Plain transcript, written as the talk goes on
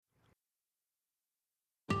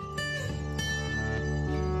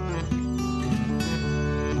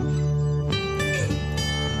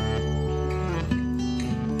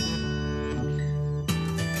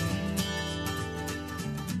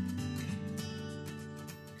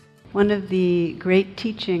One of the great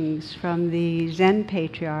teachings from the Zen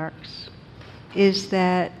patriarchs is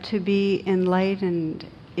that to be enlightened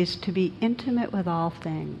is to be intimate with all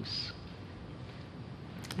things.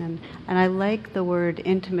 And I like the word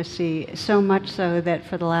intimacy so much so that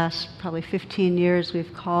for the last probably 15 years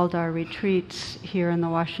we've called our retreats here in the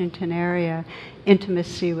Washington area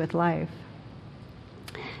Intimacy with Life.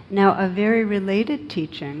 Now, a very related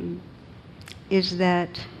teaching is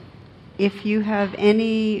that if you have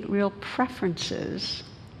any real preferences,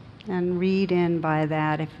 and read in by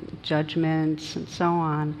that, if judgments and so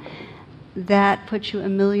on, that puts you a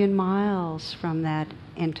million miles from that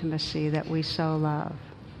intimacy that we so love.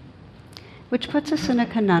 Which puts us in a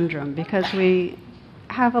conundrum, because we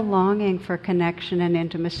have a longing for connection and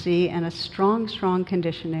intimacy and a strong, strong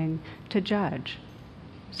conditioning to judge.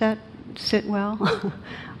 Does that sit well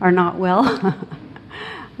or not well?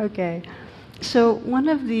 Okay. So one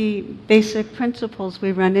of the basic principles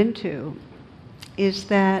we run into is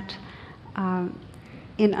that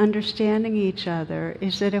in understanding each other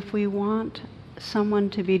is that if we want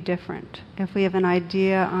someone to be different, if we have an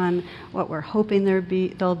idea on what we're hoping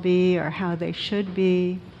they'll be or how they should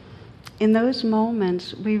be, in those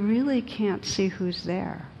moments we really can't see who's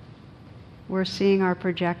there. We're seeing our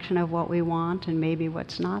projection of what we want and maybe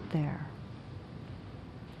what's not there.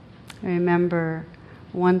 I remember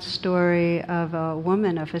one story of a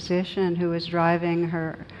woman, a physician, who was driving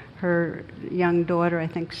her young daughter, I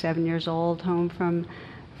think 7 years old, home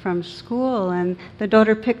from school, and the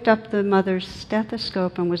daughter picked up the mother's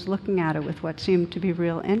stethoscope and was looking at it with what seemed to be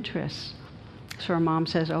real interest. So her mom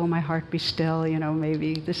says, "Oh, my heart be still,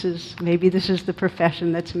 maybe this is the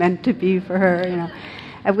profession that's meant to be for her,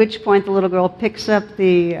 At which point the little girl picks up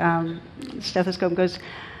the stethoscope and goes,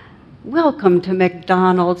 "Welcome to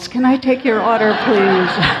McDonald's. Can I take your order,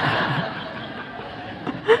 please?"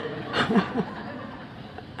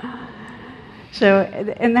 So,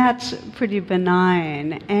 and that's pretty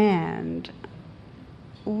benign, and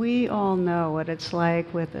we all know what it's like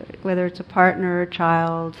whether it's a partner, a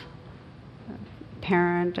child, a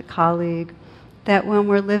parent, a colleague, that when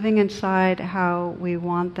we're living inside how we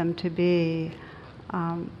want them to be,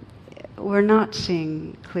 we're not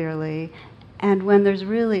seeing clearly. And when there's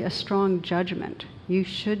really a strong judgment, you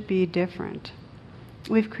should be different,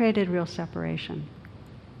 we've created real separation.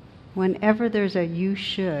 Whenever there's a you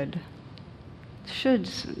shoulds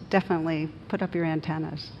definitely put up your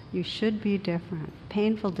antennas. You should be different.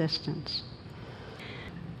 Painful distance.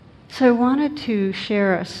 So I wanted to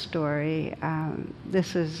share a story.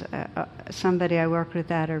 This is somebody I worked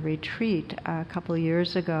with at a retreat a couple of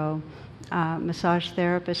years ago, massage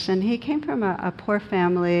therapist, and he came from a poor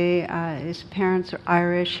family. His parents are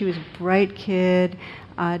Irish. He was a bright kid,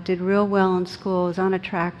 did real well in school, was on a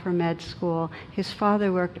track for med school. His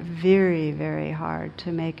father worked very, very hard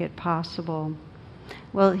to make it possible.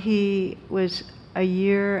 Well, he was a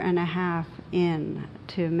year and a half in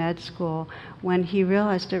to med school when he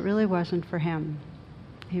realized it really wasn't for him.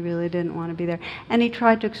 He really didn't want to be there. And he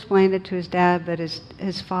tried to explain it to his dad, but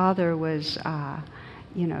his father was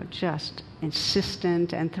just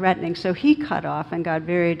insistent and threatening. So he cut off and got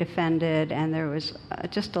very defended, and there was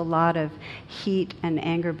just a lot of heat and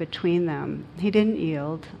anger between them. He didn't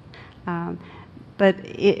yield, but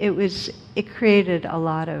it created a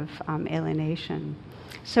lot of alienation.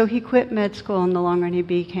 So he quit med school. In the long run,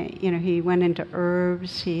 he went into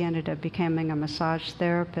herbs. He ended up becoming a massage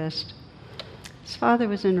therapist. His father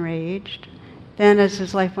was enraged. Then, as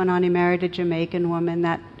his life went on, he married a Jamaican woman.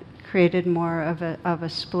 That created more of a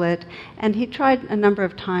split. And he tried a number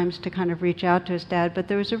of times to kind of reach out to his dad, but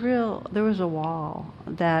there was a wall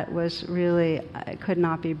that was really could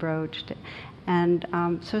not be broached. And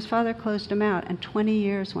so his father closed him out, and 20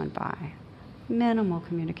 years went by. Minimal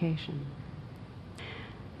communication.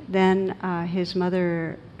 Then his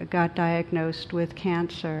mother got diagnosed with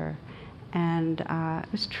cancer, and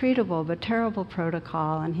it was treatable, but terrible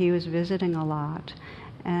protocol, and he was visiting a lot.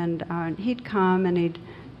 And he'd come and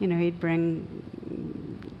he'd bring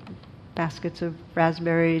baskets of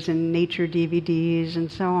raspberries and nature DVDs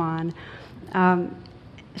and so on.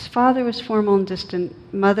 His father was formal and distant.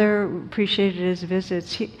 Mother appreciated his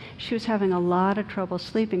visits. She was having a lot of trouble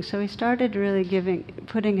sleeping, so he started really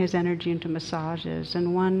putting his energy into massages.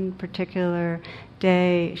 And one particular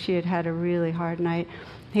day, she had had a really hard night.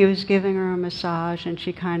 He was giving her a massage, and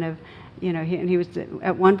she kind of, he was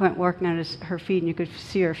at one point working on her feet, and you could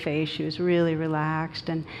see her face. She was really relaxed,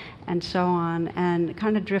 and so on, and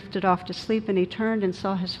kind of drifted off to sleep. And he turned and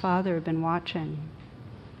saw his father had been watching.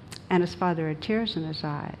 And his father had tears in his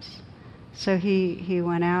eyes. So he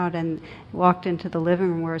went out and walked into the living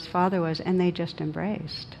room where his father was, and they just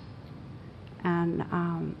embraced. And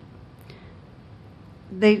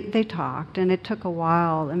they talked, and it took a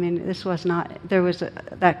while. I mean, this was not, there was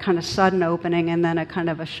that kind of sudden opening and then a kind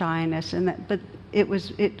of a shyness, but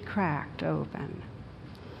it cracked open.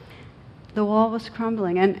 The wall was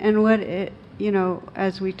crumbling, and what it,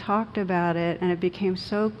 as we talked about it, and it became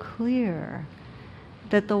so clear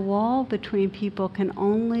that the wall between people can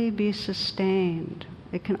only be sustained.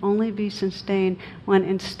 It can only be sustained when,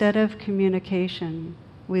 instead of communication,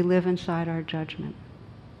 we live inside our judgment.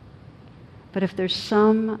 But if there's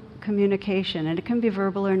some communication, and it can be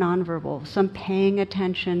verbal or nonverbal, some paying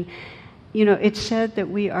attention, it's said that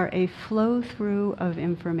we are a flow-through of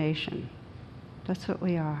information. That's what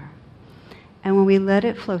we are. And when we let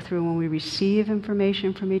it flow through, when we receive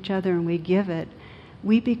information from each other and we give it,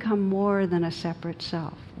 we become more than a separate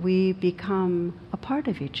self. We become a part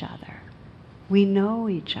of each other. We know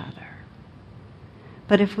each other.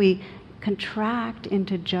 But if we contract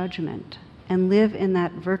into judgment and live in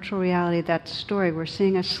that virtual reality, that story, we're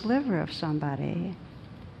seeing a sliver of somebody.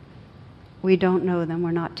 We don't know them,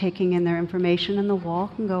 we're not taking in their information, and the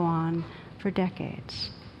wall can go on for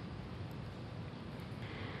decades.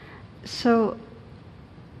 So,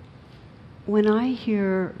 when I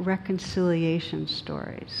hear reconciliation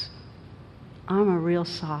stories, I'm a real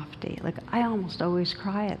softie. Like, I almost always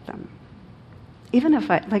cry at them. Even if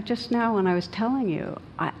like just now when I was telling you,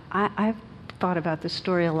 I've thought about this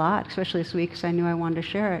story a lot, especially this week because I knew I wanted to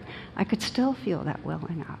share it. I could still feel that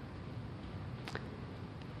welling up.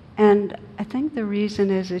 And I think the reason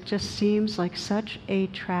is it just seems like such a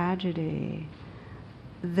tragedy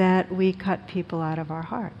that we cut people out of our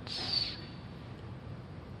hearts.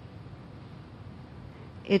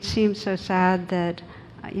 It seems so sad that,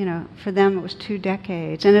 for them it was 2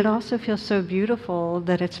 decades. And it also feels so beautiful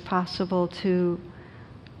that it's possible to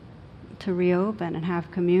reopen and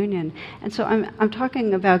have communion. And so I'm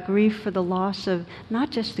talking about grief for the loss of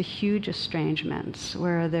not just the huge estrangements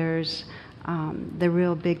where there's the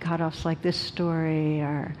real big cutoffs like this story,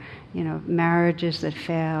 or marriages that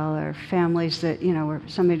fail, or families that where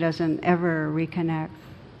somebody doesn't ever reconnect.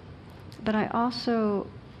 But I also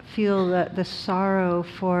feel that the sorrow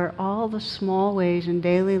for all the small ways in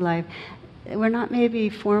daily life. We're not maybe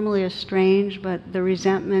formally estranged, but the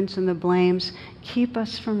resentments and the blames keep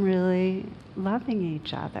us from really loving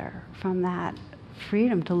each other, from that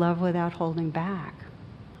freedom to love without holding back.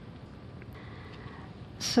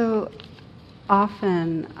 So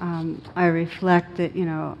often I reflect that,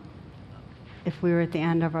 if we were at the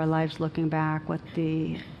end of our lives looking back, what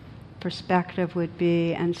the perspective would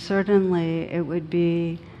be, and certainly it would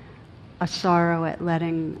be a sorrow at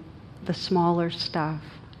letting the smaller stuff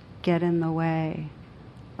get in the way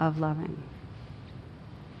of loving.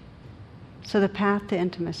 So the path to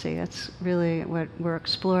intimacy, that's really what we're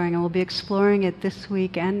exploring, and we'll be exploring it this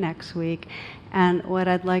week and next week. And what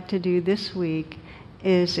I'd like to do this week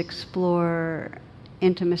is explore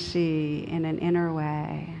intimacy in an inner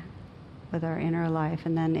way, with our inner life,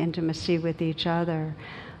 and then intimacy with each other.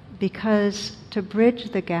 Because to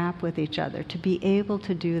bridge the gap with each other, to be able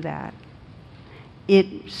to do that,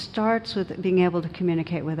 it starts with being able to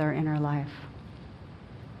communicate with our inner life.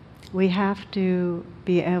 We have to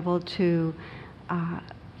be able to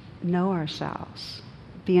know ourselves,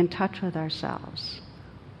 be in touch with ourselves.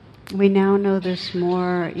 We now know this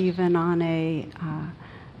more even on a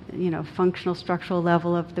functional structural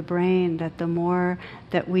level of the brain, that the more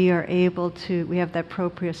that we are able to, we have that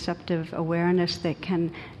proprioceptive awareness that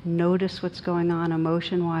can notice what's going on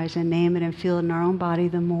emotion-wise and name it and feel it in our own body,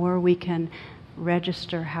 the more we can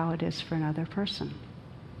register how it is for another person.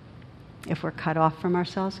 If we're cut off from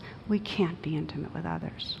ourselves, we can't be intimate with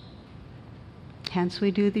others. Hence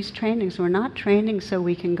we do these trainings. We're not training so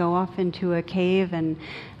we can go off into a cave and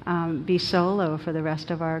be solo for the rest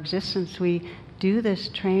of our existence. We do this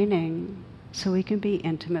training so we can be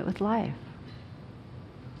intimate with life,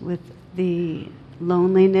 with the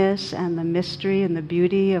loneliness and the mystery and the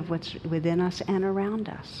beauty of what's within us and around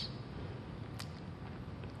us.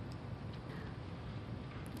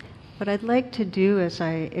 What I'd like to do as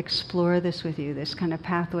I explore this with you, this kind of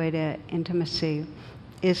pathway to intimacy,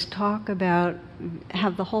 is talk about,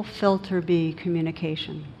 have the whole filter be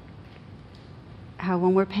communication. How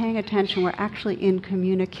when we're paying attention, we're actually in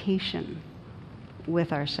communication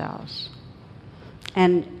with ourselves.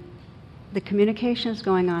 And the communication is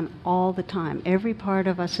going on all the time. Every part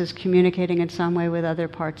of us is communicating in some way with other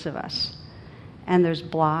parts of us. And there's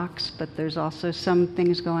blocks, but there's also some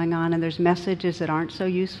things going on, and there's messages that aren't so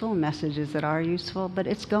useful, messages that are useful, but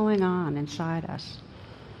it's going on inside us.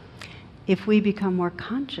 If we become more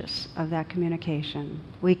conscious of that communication,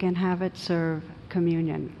 we can have it serve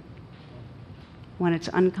communion. When it's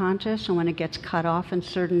unconscious and when it gets cut off in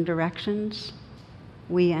certain directions,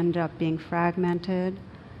 we end up being fragmented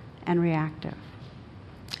and reactive.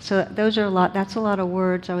 So those are that's a lot of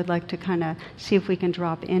words. I would like to kind of see if we can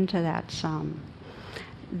drop into that some.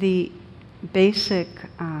 The basic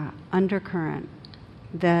undercurrent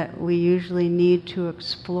that we usually need to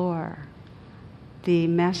explore, the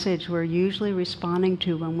message we're usually responding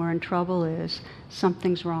to when we're in trouble is,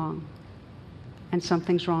 something's wrong, and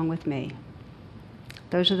something's wrong with me.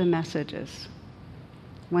 Those are the messages.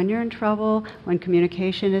 When you're in trouble, when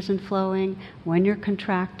communication isn't flowing, when you're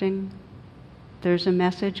contracting, there's a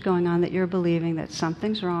message going on that you're believing that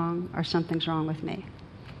something's wrong or something's wrong with me.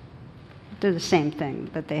 They're the same thing,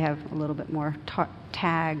 but they have a little bit more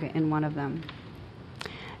tag in one of them.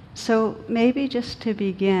 So maybe just to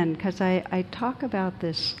begin, because I talk about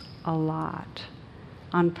this a lot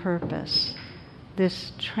on purpose,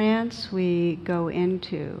 this trance we go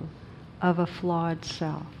into of a flawed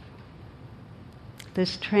self.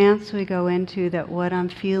 This trance we go into that what I'm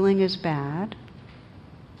feeling is bad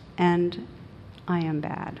and I am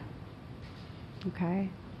bad. Okay?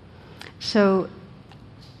 So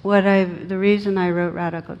the reason I wrote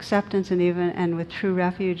Radical Acceptance and with True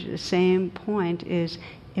Refuge, the same point is,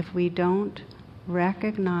 if we don't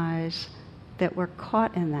recognize that we're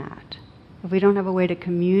caught in that, if we don't have a way to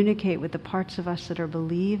communicate with the parts of us that are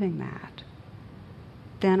believing that,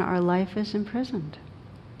 then our life is imprisoned.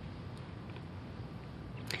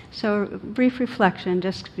 So brief reflection,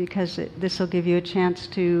 just because this will give you a chance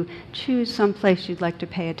to choose some place you'd like to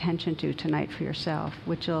pay attention to tonight for yourself,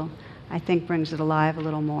 which I think brings it alive a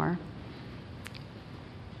little more.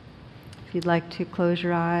 If you'd like to close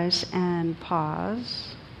your eyes and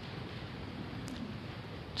pause,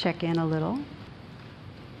 check in a little.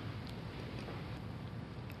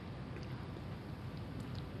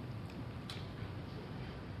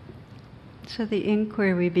 So the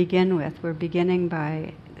inquiry we begin with, we're beginning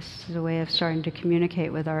by, this is a way of starting to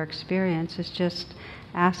communicate with our experience, is just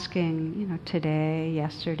asking, today,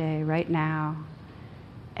 yesterday, right now,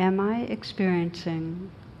 am I experiencing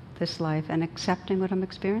this life and accepting what I'm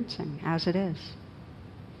experiencing as it is?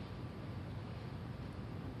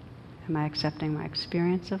 Am I accepting my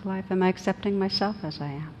experience of life? Am I accepting myself as I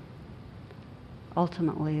am?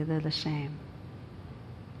 Ultimately, they're the same.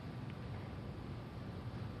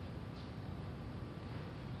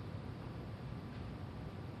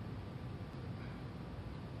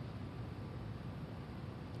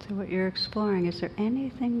 So what you're exploring, is there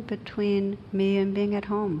anything between me and being at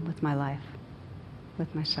home with my life,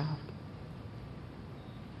 with myself?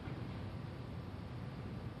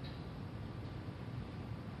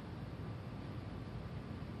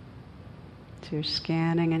 So you're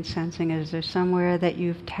scanning and sensing, is there somewhere that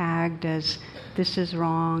you've tagged as, this is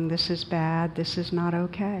wrong, this is bad, this is not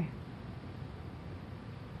okay?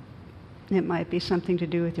 It might be something to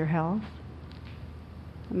do with your health.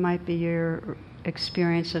 It might be your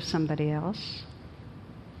experience of somebody else.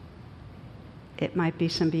 It might be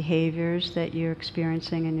some behaviors that you're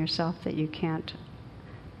experiencing in yourself that you can't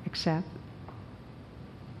accept.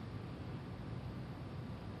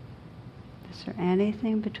 Is there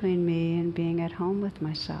anything between me and being at home with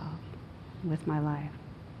myself, with my life?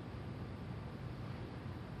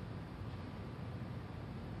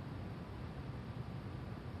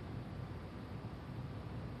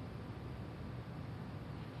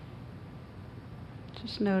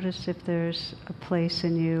 Just notice if there's a place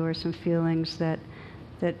in you or some feelings that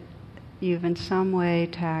you've in some way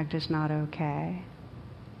tagged as not okay.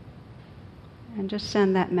 And just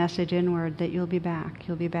send that message inward that you'll be back.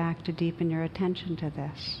 You'll be back to deepen your attention to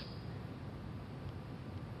this.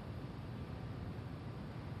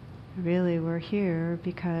 Really, we're here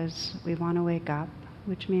because we want to wake up,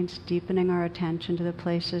 which means deepening our attention to the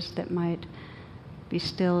places that might be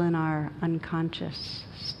still in our unconscious,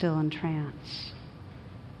 still in trance.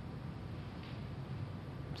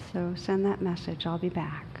 So send that message, I'll be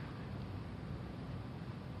back.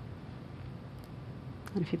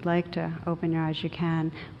 And if you'd like to open your eyes, you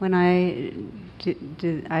can. When I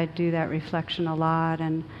do that reflection a lot,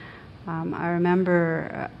 and I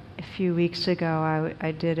remember a few weeks ago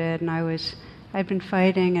I did it, and I'd been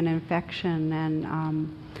fighting an infection,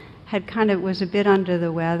 and was a bit under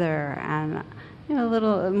the weather, and a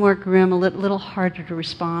little more grim, a little harder to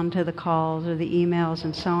respond to the calls or the emails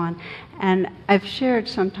and so on. And I've shared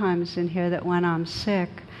sometimes in here that when I'm sick,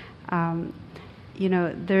 I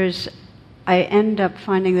end up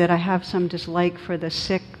finding that I have some dislike for the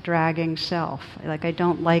sick, dragging self. Like, I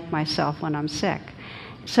don't like myself when I'm sick.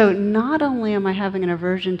 So not only am I having an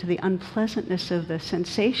aversion to the unpleasantness of the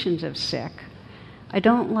sensations of sick, I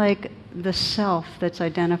don't like the self that's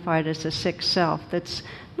identified as a sick self, that's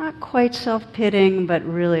not quite self-pitying, but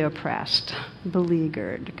really oppressed,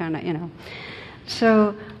 beleaguered, kind of.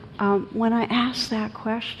 So when I asked that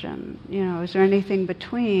question, is there anything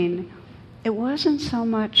between, it wasn't so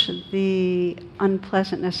much the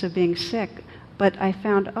unpleasantness of being sick, but I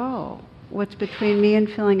found, what's between me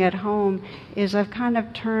and feeling at home is I've kind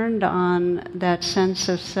of turned on that sense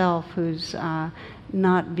of self who's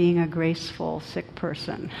not being a graceful sick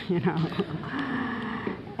person,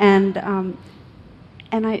 And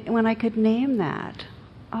when I could name that,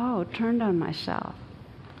 turned on myself.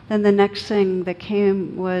 Then the next thing that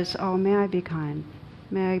came was, may I be kind?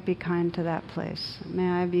 May I be kind to that place? May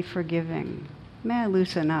I be forgiving? May I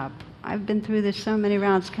loosen up? I've been through this so many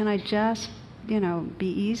rounds. Can I just, be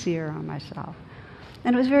easier on myself?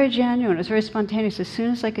 And it was very genuine. It was very spontaneous. As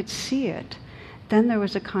soon as I could see it, then there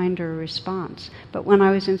was a kinder response. But when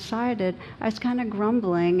I was inside it, I was kind of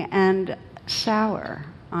grumbling and sour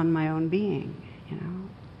on my own being,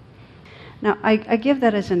 Now, I give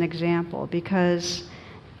that as an example because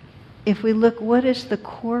if we look, what is the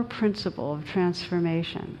core principle of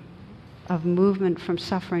transformation, of movement from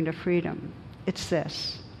suffering to freedom? It's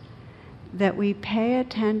this, that we pay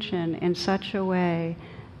attention in such a way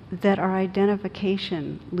that our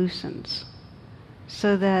identification loosens,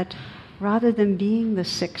 so that rather than being the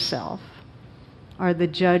sick self or the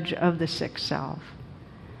judge of the sick self,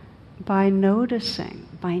 by noticing,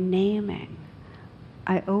 by naming,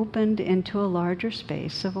 I opened into a larger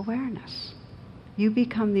space of awareness. You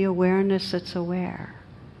become the awareness that's aware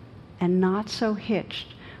and not so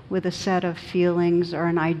hitched with a set of feelings or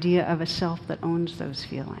an idea of a self that owns those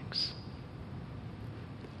feelings.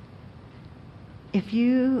 If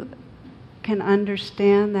you can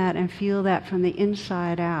understand that and feel that from the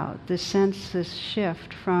inside out, this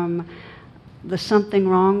shift from the something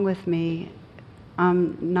wrong with me,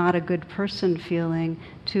 I'm not a good person feeling,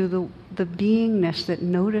 to the beingness that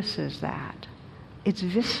notices that. It's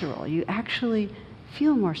visceral. You actually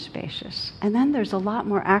feel more spacious. And then there's a lot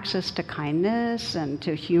more access to kindness and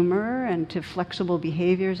to humor and to flexible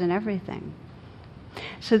behaviors and everything.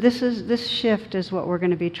 So this shift is what we're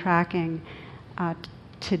going to be tracking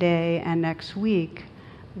today and next week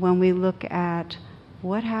when we look at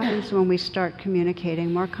what happens when we start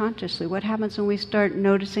communicating more consciously. What happens when we start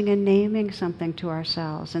noticing and naming something to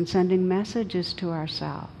ourselves and sending messages to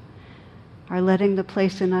ourselves, or letting the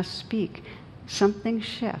place in us speak. Something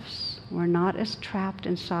shifts. We're not as trapped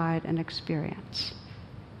inside an experience.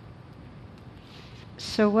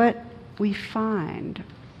 So what we find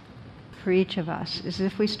for each of us is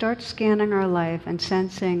if we start scanning our life and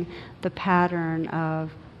sensing the pattern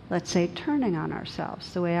of, let's say, turning on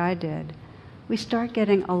ourselves the way I did, we start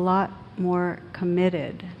getting a lot more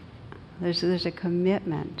committed. There's a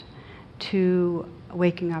commitment to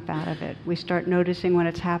waking up out of it. We start noticing when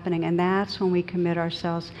it's happening, and that's when we commit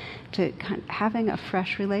ourselves to having a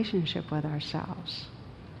fresh relationship with ourselves.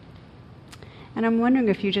 And I'm wondering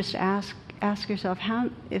if you just ask yourself,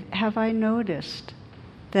 have I noticed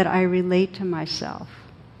that I relate to myself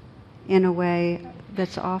in a way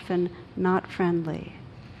that's often not friendly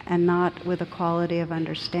and not with a quality of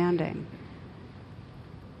understanding?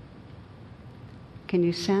 Can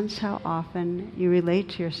you sense how often you relate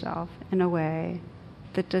to yourself in a way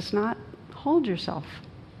that does not hold yourself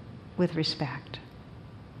with respect?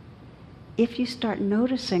 If you start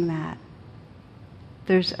noticing that,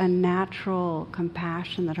 there's a natural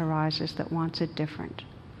compassion that arises that wants it different.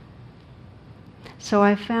 So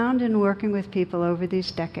I found in working with people over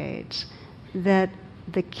these decades that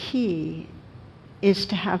the key is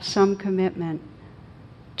to have some commitment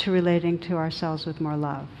to relating to ourselves with more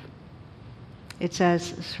love. It's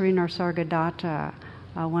as Sri Nisargadatta,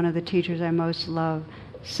 one of the teachers I most love,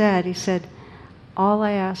 said. He said, all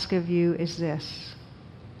I ask of you is this: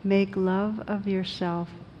 make love of yourself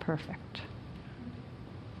perfect.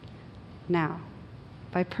 Now,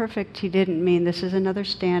 by perfect, he didn't mean this is another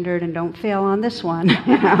standard and don't fail on this one,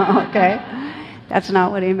 okay? That's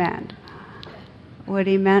not what he meant. What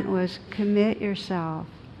he meant was commit yourself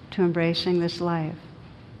to embracing this life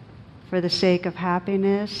for the sake of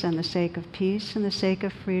happiness and the sake of peace and the sake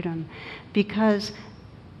of freedom. Because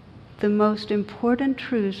the most important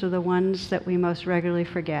truths are the ones that we most regularly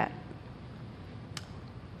forget.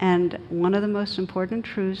 And one of the most important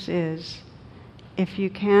truths is, if you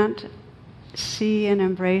can't see and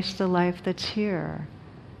embrace the life that's here,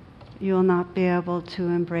 you will not be able to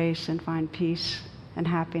embrace and find peace and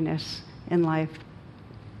happiness in life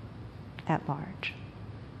at large.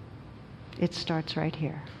 It starts right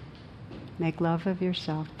here. Make love of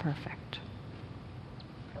yourself perfect.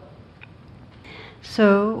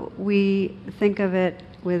 So we think of it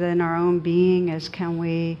within our own being as, can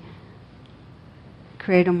we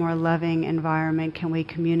create a more loving environment? Can we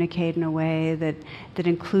communicate in a way that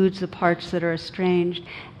includes the parts that are estranged?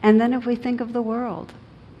 And then if we think of the world,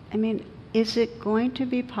 I mean, is it going to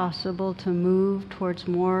be possible to move towards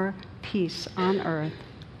more peace on earth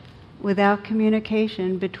without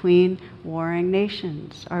communication between warring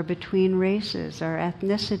nations, or between races, or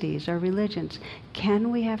ethnicities, or religions? Can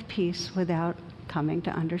we have peace without coming to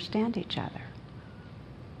understand each other?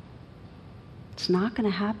 It's not going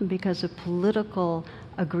to happen because of political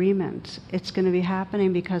agreements. It's going to be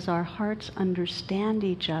happening because our hearts understand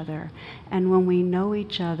each other. And when we know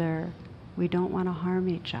each other, we don't want to harm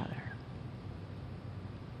each other.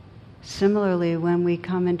 Similarly, when we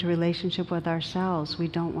come into relationship with ourselves, we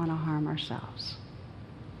don't want to harm ourselves.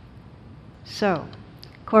 So,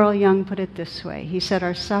 Carl Jung put it this way. He said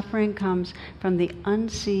our suffering comes from the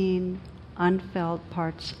unseen, unfelt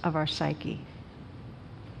parts of our psyche.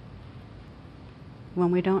 When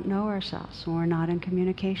we don't know ourselves, when we're not in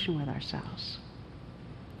communication with ourselves.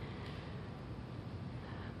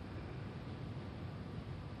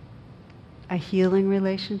 A healing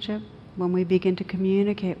relationship, when we begin to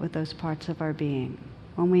communicate with those parts of our being,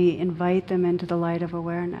 when we invite them into the light of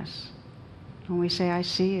awareness, when we say, I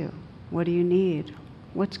see you, what do you need,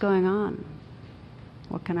 what's going on,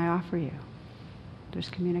 what can I offer you? There's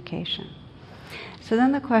communication. So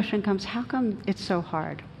then the question comes, how come it's so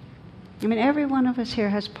hard? I mean, every one of us here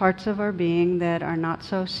has parts of our being that are not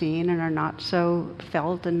so seen and are not so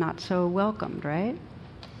felt and not so welcomed, right?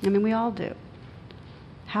 I mean, we all do.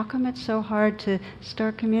 How come it's so hard to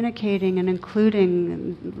start communicating and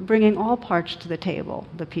including, bringing all parts to the table,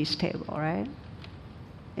 the peace table, right?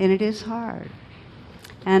 And it is hard.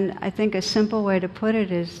 And I think a simple way to put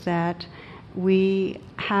it is that we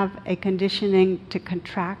have a conditioning to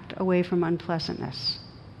contract away from unpleasantness.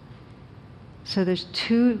 So there's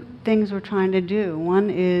two things we're trying to do. One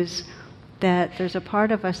is that there's a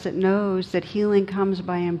part of us that knows that healing comes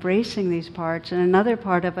by embracing these parts, and another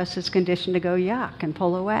part of us is conditioned to go yuck and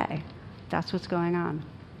pull away. That's what's going on.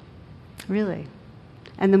 Really.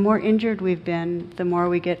 And the more injured we've been, the more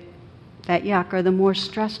we get that yuck, or the more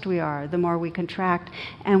stressed we are, the more we contract,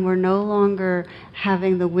 and we're no longer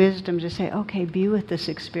having the wisdom to say, okay, be with this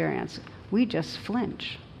experience. We just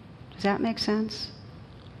flinch. Does that make sense?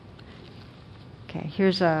 Okay,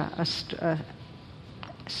 here's a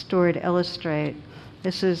story to illustrate.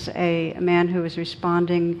 This is a man who was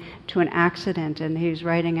responding to an accident, and he was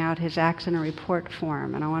writing out his accident report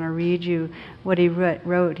form. And I want to read you what he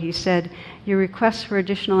wrote. He said, your request for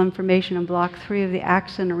additional information in block 3 of the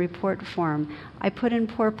accident report form. I put in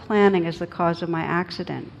poor planning as the cause of my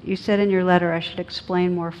accident. You said in your letter I should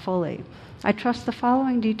explain more fully. I trust the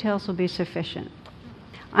following details will be sufficient.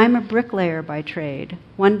 I'm a bricklayer by trade.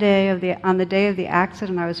 On the day of the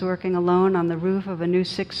accident, I was working alone on the roof of a new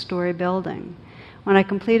 6-story building. When I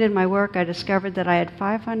completed my work, I discovered that I had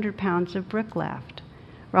 500 pounds of brick left.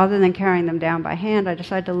 Rather than carrying them down by hand, I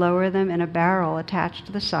decided to lower them in a barrel attached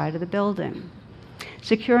to the side of the building.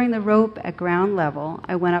 Securing the rope at ground level,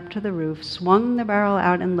 I went up to the roof, swung the barrel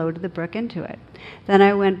out, and loaded the brick into it. Then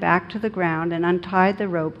I went back to the ground and untied the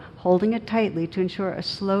rope, holding it tightly to ensure a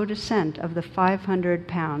slow descent of the 500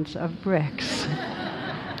 pounds of bricks.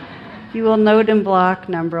 You will note in block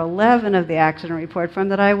number 11 of the accident report form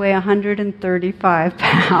that I weigh 135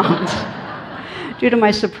 pounds. Due to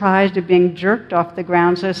my surprise at being jerked off the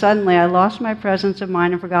ground so suddenly, I lost my presence of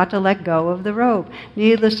mind and forgot to let go of the rope.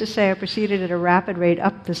 Needless to say, I proceeded at a rapid rate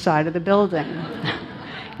up the side of the building.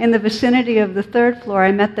 In the vicinity of the 3rd floor,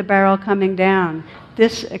 I met the barrel coming down.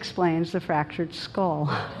 This explains the fractured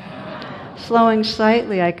skull. Slowing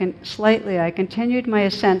slightly, I continued my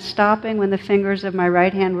ascent, stopping when the fingers of my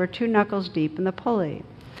right hand were 2 knuckles deep in the pulley.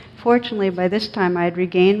 Fortunately, by this time I had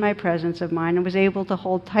regained my presence of mind and was able to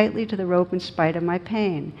hold tightly to the rope in spite of my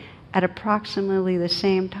pain. At approximately the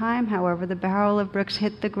same time, however, the barrel of bricks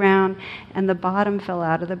hit the ground and the bottom fell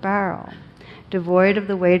out of the barrel. Devoid of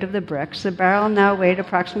the weight of the bricks, the barrel now weighed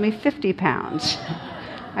approximately 50 pounds.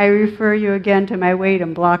 I refer you again to my weight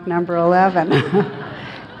in block number 11.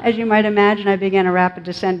 As you might imagine, I began a rapid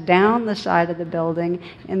descent down the side of the building.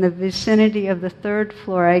 In the vicinity of the 3rd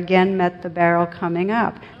floor, I again met the barrel coming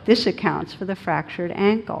up. This accounts for the fractured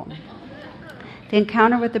ankle. The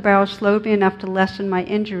encounter with the barrel slowed me enough to lessen my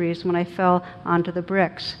injuries when I fell onto the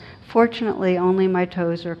bricks. Fortunately, only my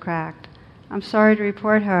toes were cracked. I'm sorry to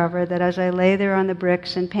report, however, that as I lay there on the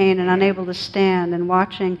bricks in pain and unable to stand and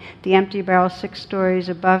watching the empty barrel 6 stories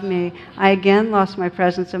above me, I again lost my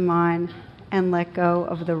presence of mind and let go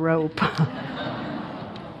of the rope.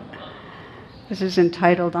 This is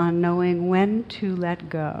entitled On Knowing When to Let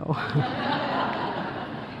Go.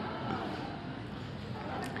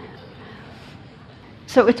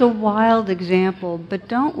 So it's a wild example, but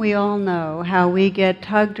don't we all know how we get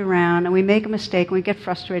tugged around and we make a mistake and we get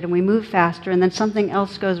frustrated and we move faster and then something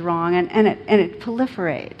else goes wrong and it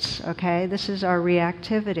proliferates, okay? This is our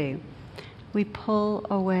reactivity. We pull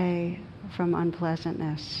away from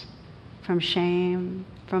unpleasantness, from shame,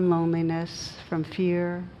 from loneliness, from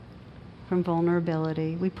fear, from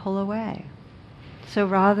vulnerability. We pull away. So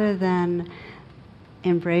rather than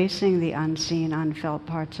embracing the unseen, unfelt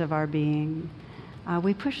parts of our being,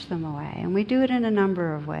 we push them away. And we do it in a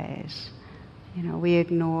number of ways. We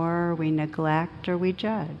ignore, we neglect, or we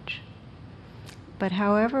judge. But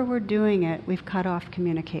however we're doing it, we've cut off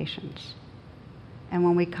communications. And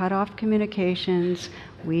when we cut off communications,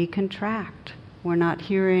 we contract. We're not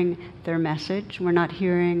hearing their message. We're not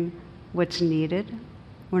hearing what's needed.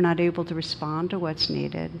 We're not able to respond to what's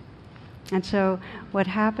needed. And so what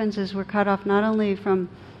happens is we're cut off not only from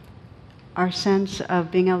our sense of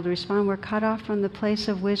being able to respond, we're cut off from the place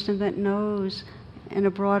of wisdom that knows in a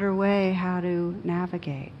broader way how to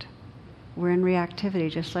navigate. We're in reactivity,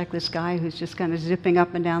 just like this guy who's just kind of zipping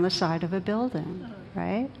up and down the side of a building,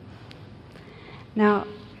 right? Now,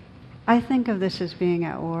 I think of this as being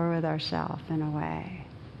at war with ourselves in a way.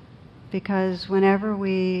 Because whenever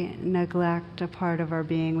we neglect a part of our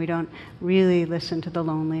being, we don't really listen to the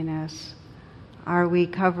loneliness, or we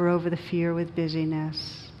cover over the fear with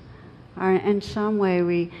busyness, or in some way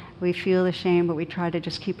we feel the shame, but we try to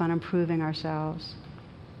just keep on improving ourselves.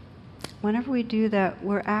 Whenever we do that,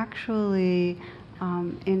 we're actually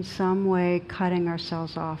in some way cutting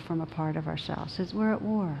ourselves off from a part of ourselves. We're at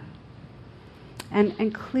war.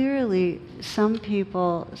 And clearly, some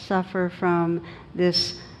people suffer from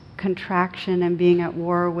this contraction and being at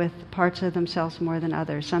war with parts of themselves more than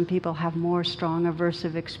others. Some people have more strong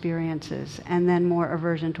aversive experiences and then more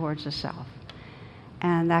aversion towards the self.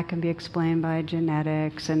 And that can be explained by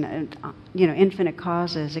genetics and infinite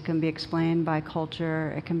causes. It can be explained by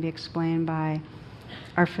culture. It can be explained by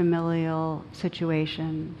our familial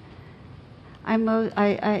situation.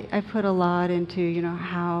 I put a lot into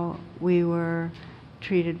how we were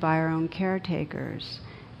treated by our own caretakers,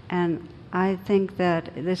 and I think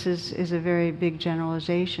that this is a very big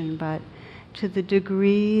generalization, but to the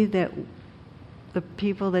degree that the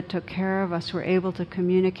people that took care of us were able to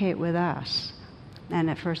communicate with us, and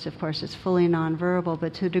at first, of course, it's fully nonverbal,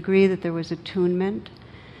 but to the degree that there was attunement,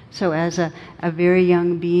 so as a very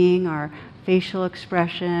young being, our facial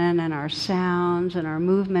expression and our sounds and our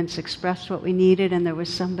movements expressed what we needed, and there was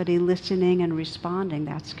somebody listening and responding.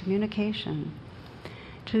 That's communication.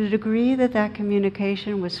 To the degree that that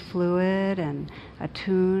communication was fluid and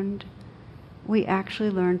attuned, we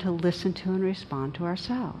actually learned to listen to and respond to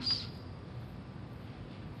ourselves.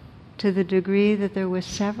 To the degree that there was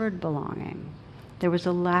severed belonging, there was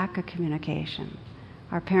a lack of communication.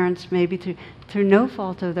 Our parents, maybe through no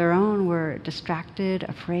fault of their own, were distracted,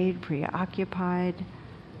 afraid, preoccupied,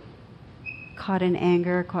 caught in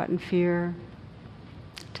anger, caught in fear.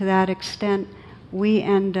 To that extent, we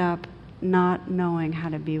end up not knowing how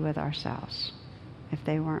to be with ourselves if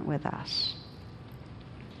they weren't with us.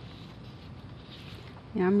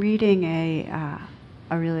 I'm reading a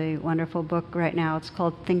really wonderful book right now. It's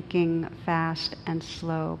called Thinking Fast and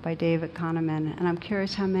Slow by David Kahneman. And I'm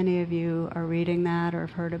curious how many of you are reading that or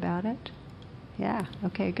have heard about it? Yeah,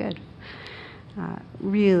 okay, good.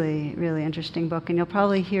 Really, really interesting book. And you'll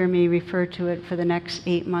probably hear me refer to it for the next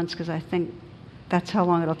 8 months because I think that's how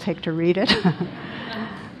long it'll take to read it.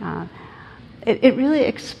 It really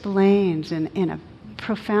explains in a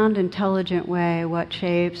profound, intelligent way what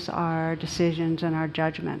shapes our decisions and our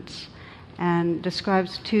judgments, and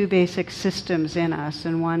describes two basic systems in us,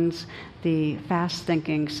 and one's the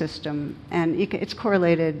fast-thinking system, and it's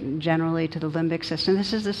correlated generally to the limbic system.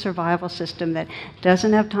 This is the survival system that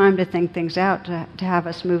doesn't have time to think things out, to have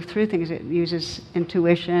us move through things. It uses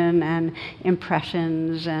intuition and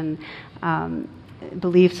impressions and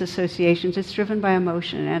beliefs, associations. It's driven by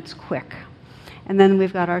emotion, and it's quick. And then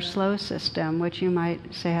we've got our slow system, which you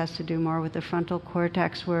might say has to do more with the frontal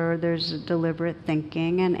cortex, where there's deliberate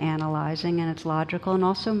thinking and analyzing, and it's logical, and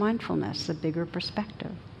also mindfulness, the bigger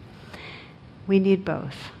perspective. We need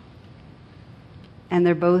both. And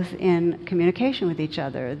they're both in communication with each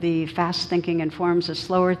other. The fast thinking informs the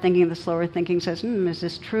slower thinking. The slower thinking says, is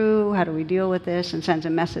this true? How do we deal with this? And sends a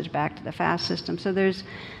message back to the fast system. So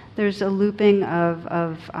there's a looping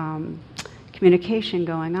of communication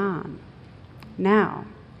going on. Now,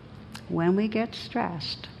 when we get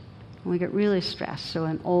stressed, when we get really stressed, so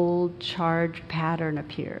an old charged pattern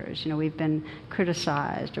appears, we've been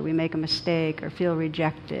criticized, or we make a mistake, or feel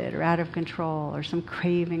rejected, or out of control, or some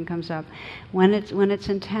craving comes up. When it's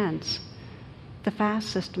intense, the fast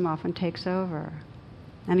system often takes over.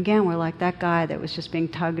 And again, we're like that guy that was just being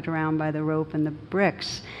tugged around by the rope and the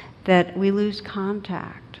bricks, that we lose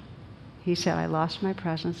contact. He said, I lost my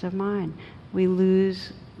presence of mind. We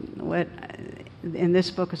lose what in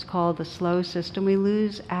this book is called the slow system. We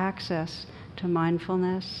lose access to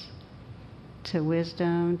mindfulness, to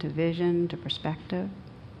wisdom, to vision, to perspective.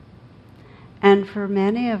 And for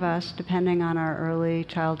many of us, depending on our early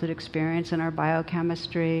childhood experience and our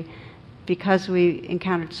biochemistry, because we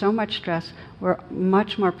encountered so much stress, we're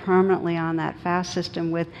much more permanently on that fast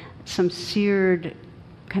system with some seared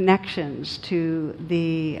connections to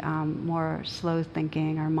the more slow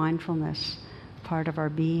thinking, our mindfulness part of our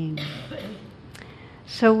being.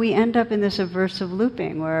 So we end up in this aversive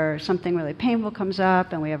looping where something really painful comes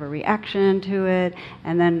up and we have a reaction to it,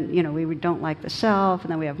 and then we don't like the self,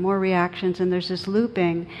 and then we have more reactions, and there's this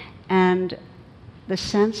looping, and the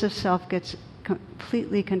sense of self gets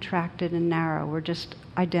completely contracted and narrow. We're just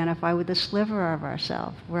identified with a sliver of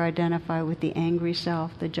ourself. We're identified with the angry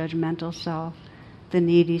self, the judgmental self, the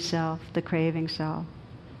needy self, the craving self.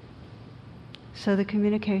 So the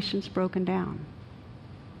communication's broken down.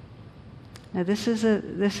 Now this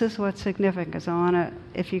is what's significant, because I want to,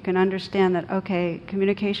 if you can understand that, okay,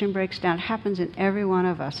 communication breaks down. It happens in every one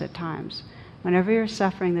of us at times. Whenever you're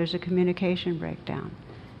suffering, there's a communication breakdown.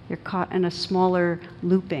 You're caught in a smaller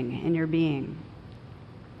looping in your being.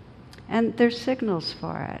 And there's signals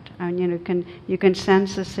for it. And you can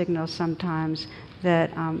sense the signals sometimes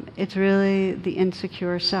that it's really the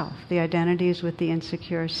insecure self. The identity is with the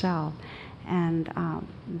insecure self. And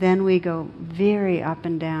then we go very up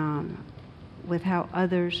and down with how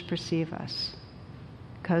others perceive us.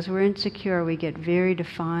 Because we're insecure, we get very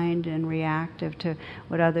defined and reactive to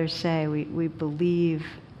what others say. We believe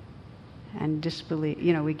and disbelieve.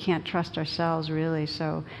 We can't trust ourselves really,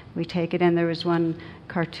 so we take it in. There was one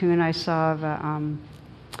cartoon I saw of a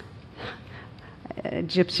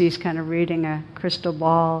gypsy's kind of reading a crystal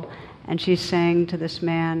ball, and she's saying to this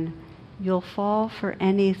man, "You'll fall for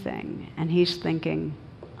anything," and he's thinking,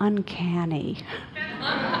 "Uncanny."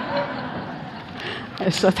 I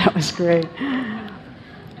just thought that was great.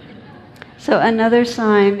 So another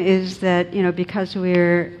sign is that, because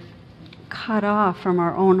we're cut off from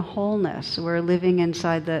our own wholeness, we're living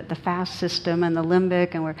inside the fast system and the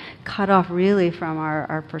limbic, and we're cut off really from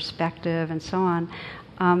our perspective and so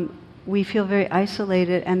on, we feel very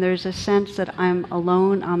isolated, and there's a sense that I'm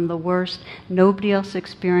alone, I'm the worst, nobody else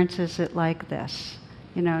experiences it like this.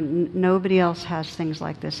 Nobody else has things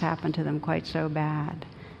like this happen to them quite so bad.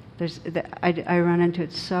 I run into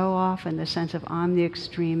it so often, the sense of I'm the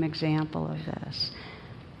extreme example of this.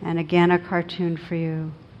 And again, a cartoon for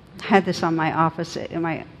you. I had this on my office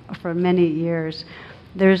for many years.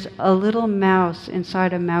 There's a little mouse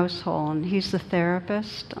inside a mouse hole, and he's the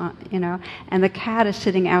therapist, and the cat is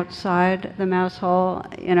sitting outside the mouse hole,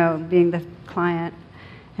 being the client,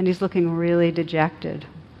 and he's looking really dejected.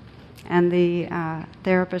 And the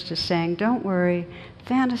therapist is saying, "Don't worry,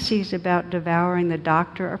 fantasies about devouring the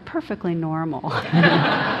doctor are perfectly normal."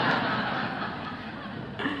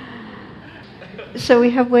 So we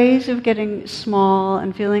have ways of getting small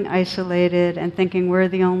and feeling isolated and thinking we're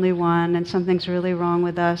the only one and something's really wrong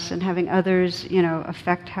with us, and having others,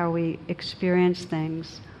 affect how we experience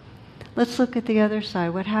things. Let's look at the other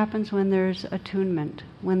side. What happens when there's attunement,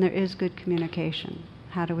 when there is good communication?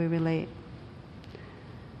 How do we relate?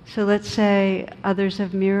 So let's say others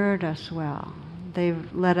have mirrored us well.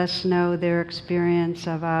 They've let us know their experience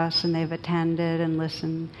of us, and they've attended and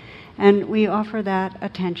listened. And we offer that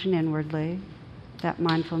attention inwardly, that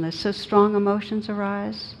mindfulness. So strong emotions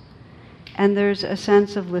arise, and there's a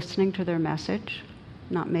sense of listening to their message,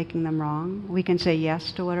 not making them wrong. We can say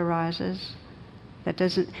yes to what arises.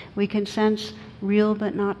 We can sense real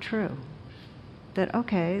but not true. That,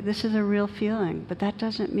 okay, this is a real feeling, but that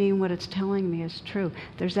doesn't mean what it's telling me is true.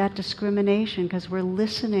 There's that discrimination because we're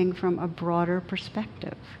listening from a broader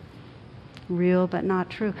perspective. Real but not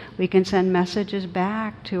true. We can send messages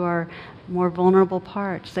back to our more vulnerable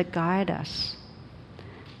parts that guide us.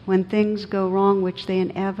 When things go wrong, which they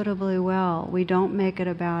inevitably will, we don't make it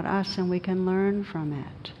about us, and we can learn from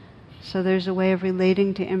it. So there's a way of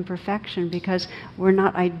relating to imperfection because we're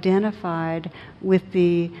not identified with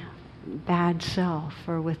the bad self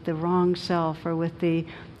or with the wrong self or with the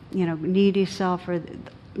needy self.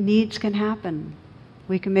 Needs can happen.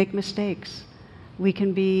 We can make mistakes. We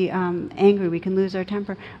can be angry. We can lose our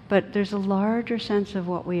temper. But there's a larger sense of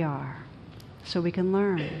what we are, so we can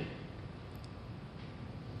learn.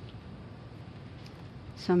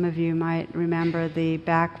 Some of you might remember the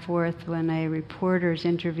back forth when a reporter's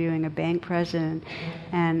interviewing a bank president,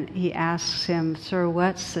 and he asks him, "Sir,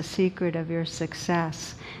 what's the secret of your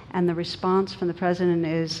success?" and the response from the president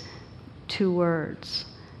is 2 words.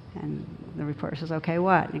 And the reporter says, okay,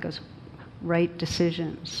 what? And he goes, right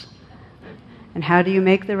decisions. And how do you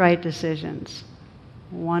make the right decisions?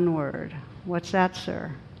 1 word. What's that,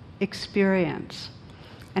 sir? Experience.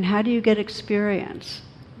 And how do you get experience?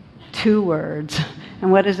 2 words.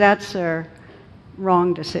 And what is that, sir?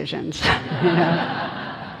 Wrong decisions. You know?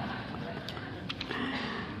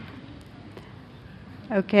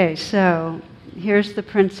 Okay, so here's the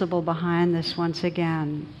principle behind this once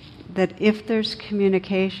again, that if there's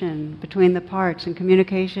communication between the parts and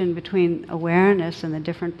communication between awareness and the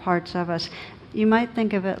different parts of us, you might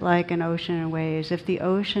think of it like an ocean and waves. If the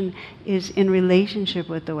ocean is in relationship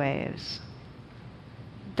with the waves,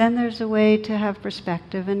 then there's a way to have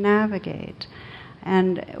perspective and navigate.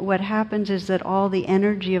 And what happens is that all the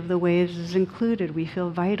energy of the waves is included. We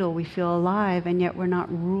feel vital, we feel alive, and yet we're not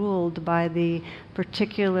ruled by the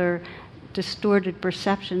particular distorted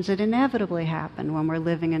perceptions that inevitably happen when we're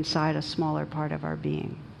living inside a smaller part of our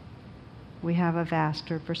being. We have a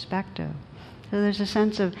vaster perspective. So there's a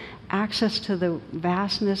sense of access to the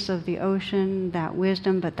vastness of the ocean, that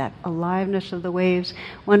wisdom, but that aliveness of the waves.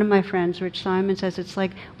 One of my friends, Rich Simon, says it's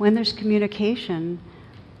like when there's communication,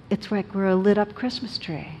 it's like we're a lit up Christmas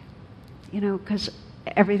tree, you know, because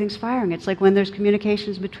everything's firing. It's like when there's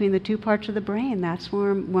communications between the 2 parts of the brain, that's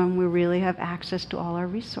when we really have access to all our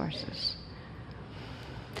resources.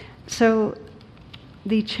 So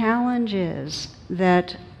the challenge is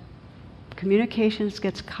that communications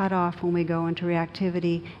gets cut off when we go into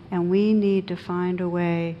reactivity, and we need to find a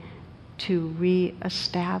way to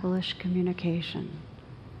re-establish communication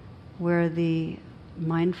where the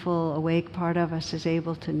mindful, awake part of us is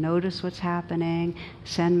able to notice what's happening,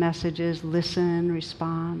 send messages, listen,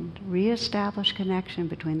 respond, re-establish connection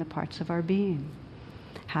between the parts of our being.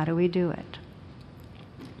 How do we do it?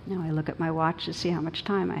 Now I look at my watch to see how much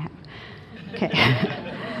time I have. Okay.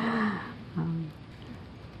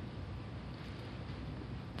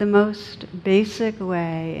 The most basic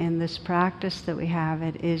way in this practice that we have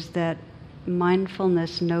it is that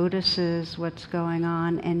mindfulness notices what's going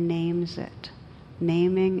on and names it.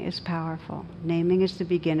 Naming is powerful. Naming is the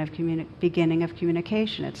beginning of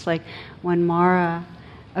communication. It's like when Mara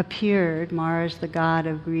appeared. Mara is the god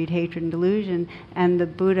of greed, hatred, and delusion, and the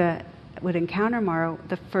Buddha would encounter Mara.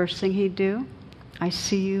 The first thing he'd do, I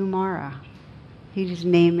see you, Mara. He's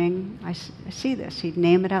naming, I see this. He'd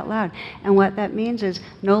name it out loud. And what that means is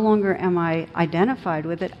no longer am I identified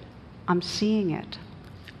with it, I'm seeing it.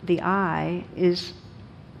 The I is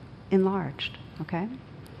enlarged, okay?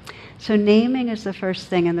 So naming is the first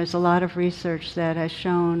thing, and there's a lot of research that has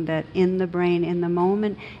shown that in the brain, in the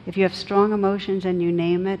moment, if you have strong emotions and you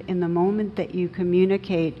name it, in the moment that you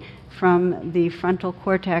communicate from the frontal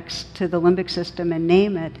cortex to the limbic system and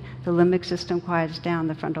name it, the limbic system quiets down,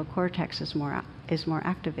 the frontal cortex is more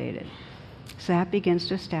activated. So that begins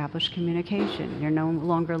to establish communication. You're no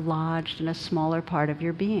longer lodged in a smaller part of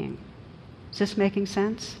your being. Is this making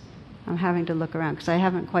sense? I'm having to look around because I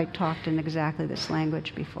haven't quite talked in exactly this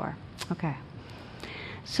language before. Okay.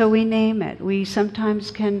 So we name it. We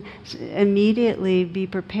sometimes can immediately be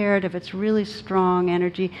prepared, if it's really strong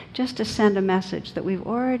energy, just to send a message that we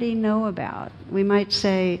already know about. We might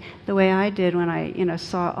say, the way I did when I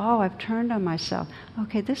saw, oh, I've turned on myself.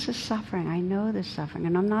 Okay, this is suffering. I know this suffering,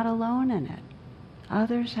 and I'm not alone in it.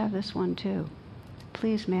 Others have this one too.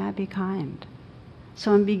 Please, may I be kind?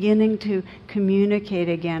 So I'm beginning to communicate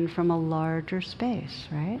again from a larger space,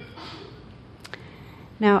 right?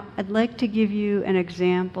 Now, I'd like to give you an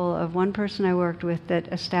example of one person I worked with that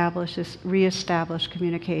reestablished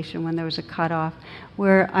communication when there was a cutoff,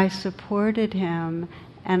 where I supported him,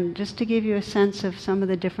 and just to give you a sense of some of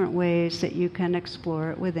the different ways that you can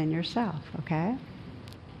explore it within yourself, okay?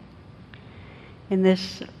 In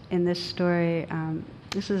this story,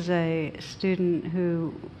 this is a student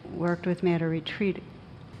who worked with me at a retreat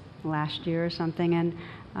last year or something,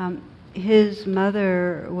 and his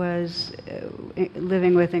mother was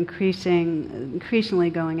living with increasingly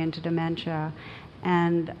going into dementia,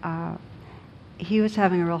 and he was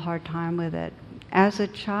having a real hard time with it. As a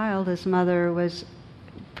child, his mother was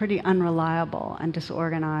pretty unreliable and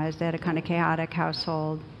disorganized. They had a kind of chaotic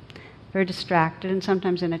household, very distracted and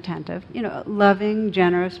sometimes inattentive. Loving,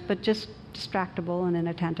 generous, but just distractible and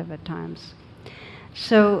inattentive at times.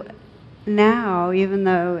 So now, even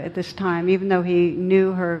though he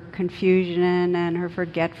knew her confusion and her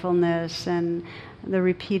forgetfulness and the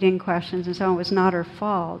repeating questions and so on, it was not her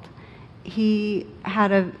fault, he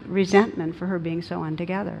had a resentment for her being so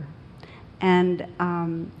untogether. And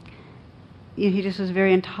he just was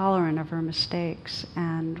very intolerant of her mistakes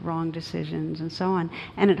and wrong decisions and so on.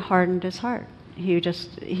 And it hardened his heart. He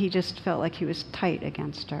just felt like he was tight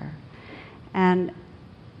against her. And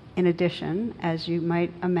in addition, as you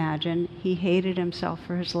might imagine, he hated himself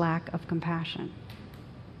for his lack of compassion.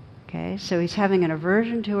 Okay, so he's having an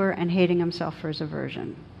aversion to her and hating himself for his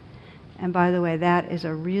aversion. And by the way, that is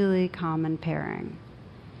a really common pairing.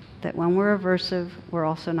 That when we're aversive, we're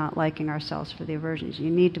also not liking ourselves for the aversions.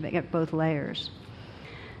 You need to get both layers.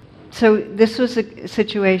 So this was a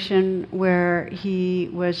situation where he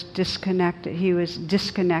was disconnected. He was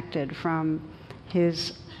disconnected from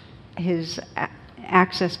his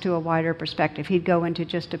access to a wider perspective. He'd go into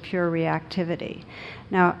just a pure reactivity.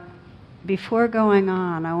 Now, before going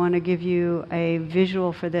on, I want to give you a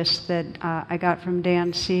visual for this that I got from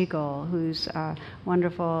Dan Siegel, who's a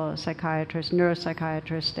wonderful psychiatrist,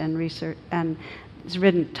 neuropsychiatrist, and research, and has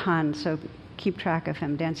written a ton, so keep track of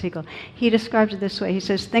him, Dan Siegel. He describes it this way. He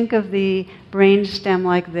says, think of the brain stem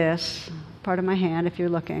like this, part of my hand if you're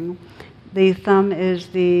looking. The thumb is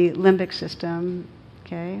the limbic system,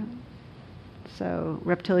 okay? So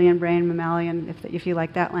reptilian brain, mammalian, if you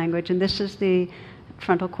like that language. And this is the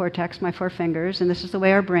frontal cortex, my 4 fingers, and this is the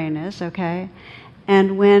way our brain is, okay?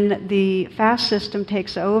 And when the fast system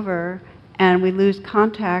takes over and we lose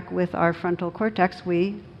contact with our frontal cortex,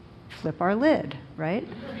 we flip our lid, right?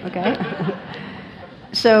 Okay?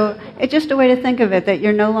 So it's just a way to think of it, that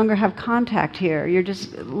you no longer have contact here. You're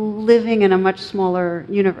just living in a much smaller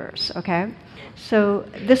universe, okay? So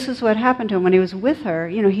this is what happened to him when he was with her.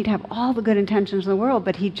 You know, he'd have all the good intentions in the world,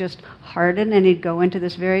 but he'd just harden and he'd go into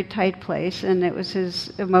this very tight place, and it was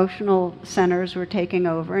his emotional centers were taking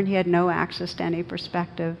over, and he had no access to any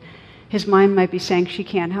perspective. His mind might be saying she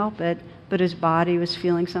can't help it, but his body was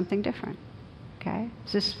feeling something different. Okay?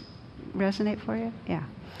 Does this resonate for you? Yeah.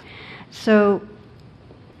 So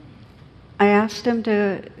I asked him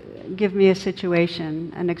to give me a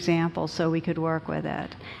situation, an example, so we could work with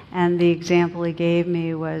it. And the example he gave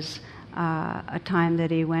me was a time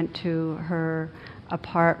that he went to her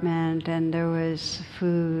apartment and there was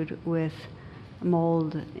food with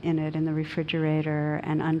mold in it in the refrigerator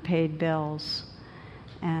and unpaid bills.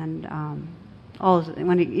 And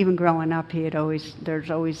even growing up,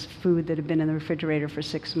 there's always food that had been in the refrigerator for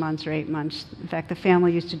 6 months or 8 months. In fact, the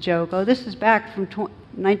family used to joke, "Oh, this is back from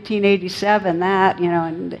 1987, that," you know.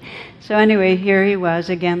 And so anyway, here he was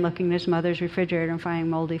again looking at his mother's refrigerator and finding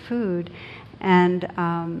moldy food. And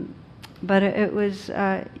but it was,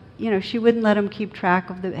 she wouldn't let him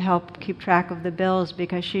help keep track of the bills,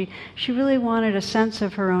 because she really wanted a sense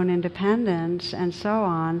of her own independence and so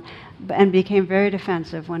on, and became very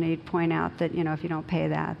defensive when he'd point out that, if you don't pay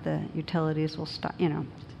that, the utilities will stop,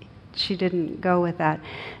 She didn't go with that.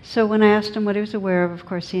 So when I asked him what he was aware of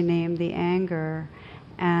course he named the anger,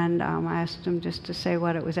 and I asked him just to say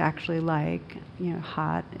what it was actually like,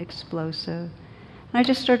 hot, explosive. And I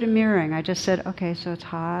just started mirroring. I just said, okay, so it's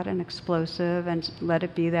hot and explosive, and let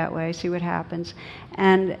it be that way, see what happens.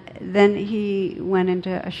 And then he went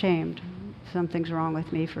into ashamed. Something's wrong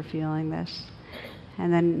with me for feeling this.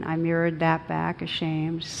 And then I mirrored that back,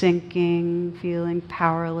 ashamed, sinking feeling,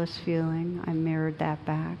 powerless feeling. I mirrored that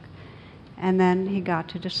back. And then he got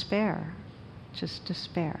to despair, just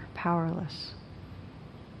despair, powerless.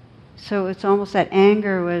 So it's almost that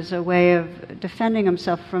anger was a way of defending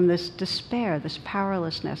himself from this despair, this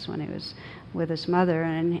powerlessness when he was with his mother.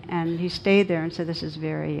 And he stayed there and said, this is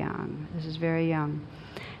very young. This is very young.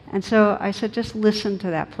 And so I said, just listen to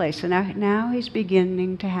that place. So now he's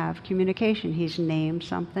beginning to have communication. He's named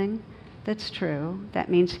something that's true. That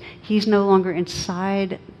means he's no longer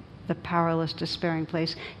inside the powerless, despairing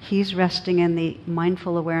place. He's resting in the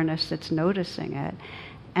mindful awareness that's noticing it.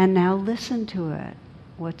 And now listen to it.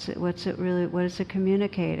 What is it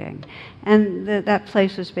communicating? And that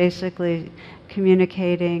place was basically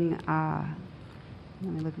communicating, let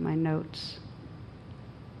me look at my notes.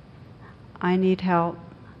 I need help.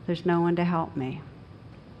 There's no one to help me.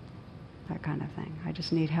 That kind of thing. I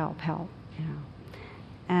just need help.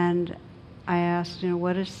 And I asked,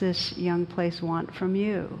 what does this young place want from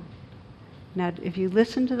you? Now, if you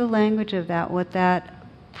listen to the language of that, what that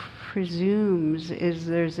presumes is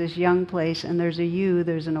there's this young place and there's a you,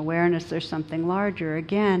 there's an awareness, there's something larger.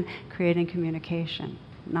 Again, creating communication,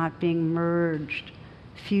 not being merged,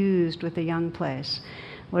 fused with the young place.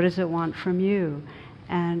 What does it want from you?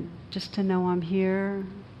 And just to know I'm here,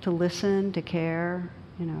 to listen, to care,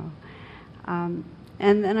 And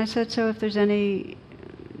then I said, so if there's any,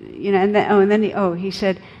 he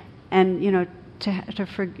said, and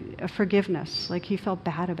forgiveness, like he felt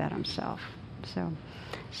bad about himself.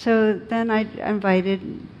 So then I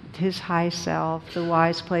invited his high self, the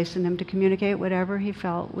wise place in him to communicate whatever he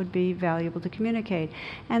felt would be valuable to communicate.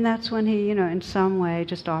 And that's when he, in some way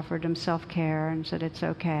just offered him self-care and said it's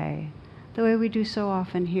okay. The way we do so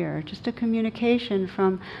often here, just a communication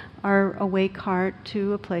from our awake heart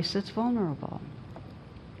to a place that's vulnerable.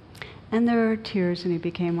 And there were tears and he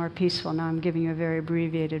became more peaceful. Now I'm giving you a very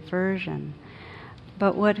abbreviated version.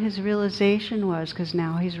 But what his realization was, because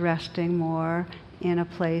now he's resting more in a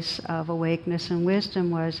place of awakeness and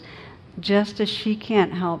wisdom, was just as she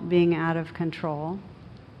can't help being out of control,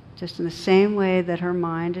 just in the same way that her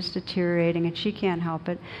mind is deteriorating and she can't help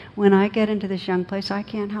it, when I get into this young place, I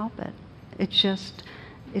can't help it.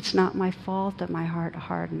 It's not my fault that my heart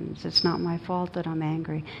hardens. It's not my fault that I'm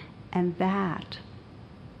angry. And that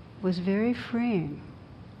was very freeing.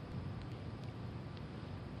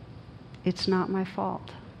 It's not my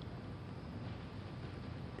fault.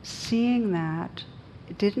 Seeing that,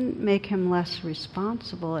 it didn't make him less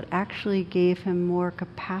responsible. It actually gave him more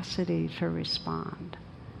capacity to respond,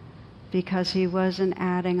 because he wasn't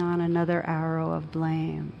adding on another arrow of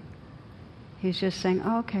blame. He's just saying,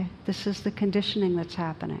 oh, okay, this is the conditioning that's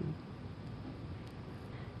happening.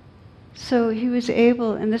 So he was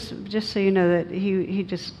able, and this, just so you know, that he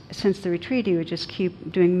just, since the retreat, he would just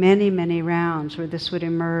keep doing many, many rounds where this would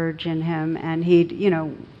emerge in him, and he'd,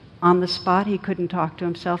 on the spot, he couldn't talk to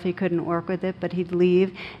himself, he couldn't work with it, but he'd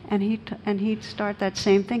leave, and he'd start that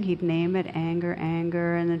same thing. He'd name it anger,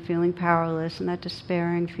 and then feeling powerless, and that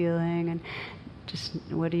despairing feeling, and just,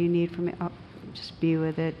 what do you need from me? Oh, just be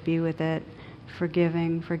with it,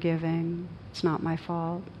 forgiving, it's not my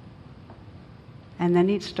fault. And then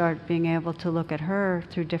he'd start being able to look at her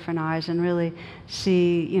through different eyes and really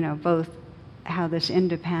see, both how this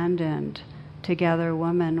independent, together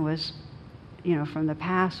woman was, from the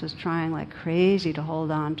past, was trying like crazy to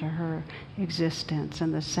hold on to her existence,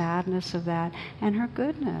 and the sadness of that, and her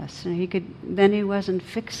goodness. And he wasn't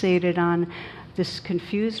fixated on this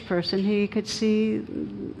confused person. He could see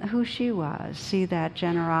who she was, see that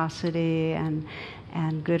generosity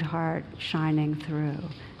and good heart shining through.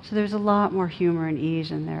 So there's a lot more humor and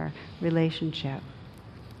ease in their relationship.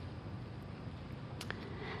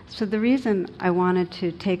 So the reason I wanted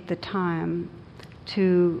to take the time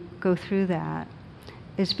to go through that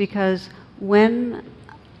is because when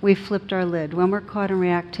we flipped our lid, when we're caught in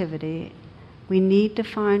reactivity, we need to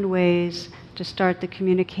find ways to start the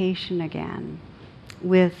communication again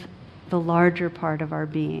with the larger part of our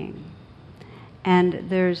being. And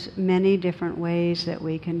there's many different ways that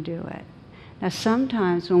we can do it. Now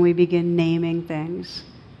sometimes when we begin naming things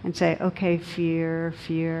and say, okay, fear,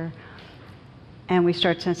 and we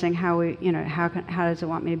start sensing how does it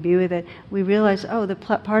want me to be with it, we realize, oh, the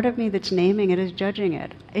part of me that's naming it is judging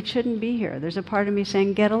it. It shouldn't be here. There's a part of me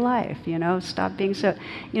saying, get a life, stop being so,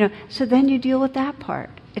 so then you deal with that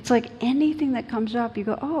part. It's like anything that comes up, you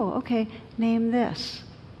go, oh, okay, name this.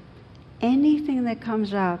 Anything that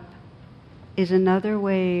comes up is another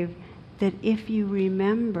wave that if you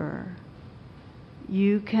remember,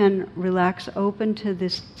 you can relax open to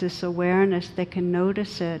this awareness that can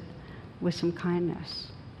notice it with some kindness.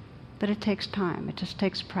 But it takes time. It just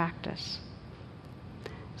takes practice.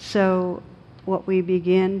 So what we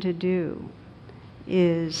begin to do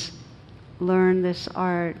is learn this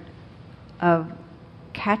art of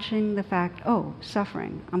catching the fact, oh,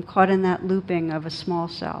 suffering. I'm caught in that looping of a small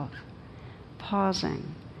self.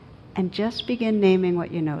 Pausing. And just begin naming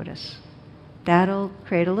what you notice. That'll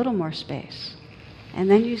create a little more space. And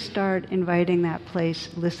then you start inviting that place,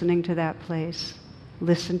 listening to that place,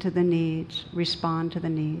 listen to the needs, respond to the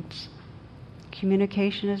needs.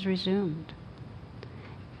 Communication is resumed.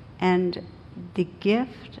 And the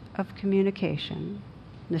gift of communication,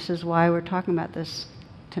 this is why we're talking about this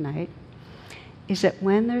tonight, is that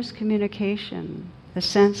when there's communication, the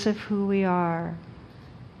sense of who we are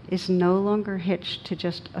is no longer hitched to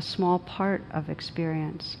just a small part of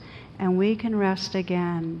experience. And we can rest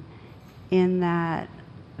again in that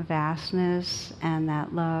vastness and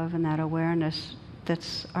that love and that awareness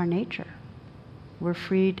that's our nature. We're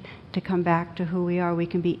freed to come back to who we are. We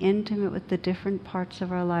can be intimate with the different parts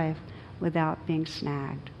of our life without being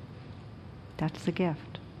snagged. That's the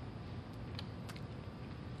gift.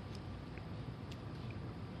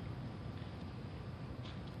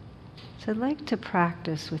 So I'd like to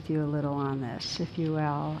practice with you a little on this, if you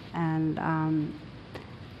will, and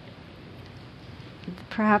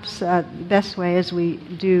perhaps the best way, as we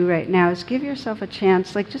do right now, is give yourself a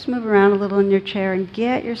chance, like just move around a little in your chair and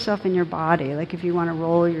get yourself in your body. Like if you want to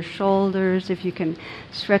roll your shoulders, if you can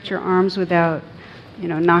stretch your arms without,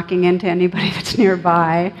 knocking into anybody that's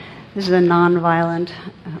nearby. This is a non-violent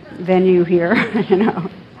venue here,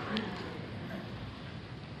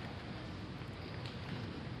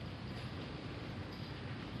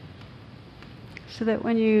 So that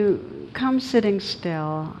when you come sitting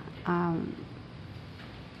still,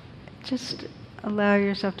 just allow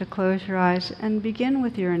yourself to close your eyes and begin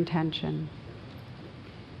with your intention.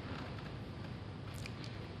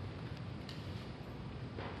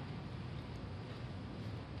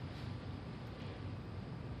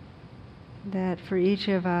 That for each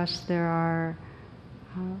of us there are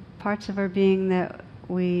parts of our being that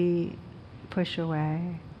we push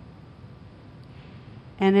away.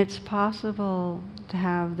 And it's possible to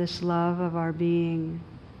have this love of our being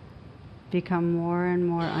become more and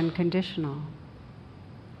more unconditional.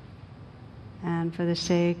 And for the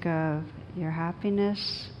sake of your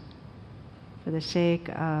happiness, for the sake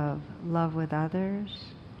of love with others,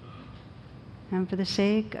 and for the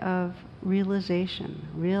sake of realization,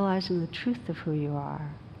 realizing the truth of who you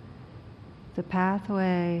are, the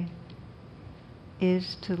pathway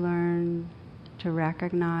is to learn to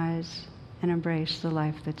recognize and embrace the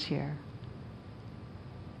life that's here.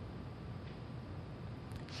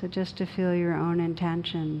 So just to feel your own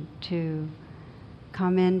intention to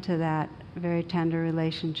come into that very tender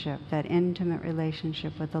relationship, that intimate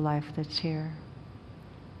relationship with the life that's here.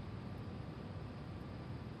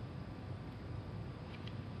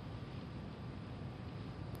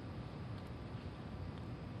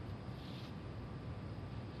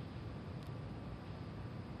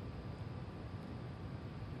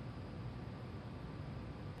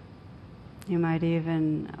 You might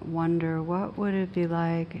even wonder, what would it be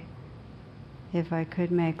like if I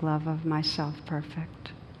could make love of myself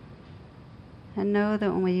perfect? And know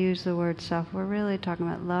that when we use the word self, we're really talking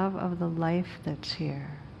about love of the life that's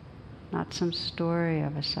here, not some story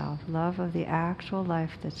of a self, love of the actual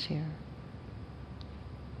life that's here.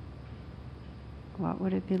 What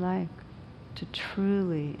would it be like to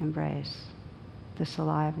truly embrace this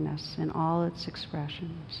aliveness in all its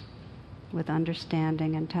expressions with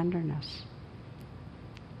understanding and tenderness?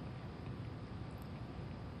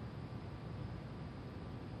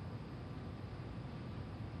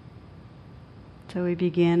 So we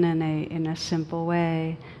begin in a simple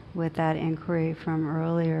way with that inquiry from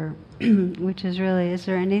earlier, which is really, is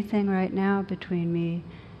there anything right now between me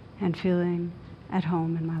and feeling at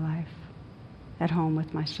home in my life, at home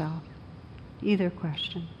with myself? Either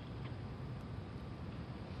question.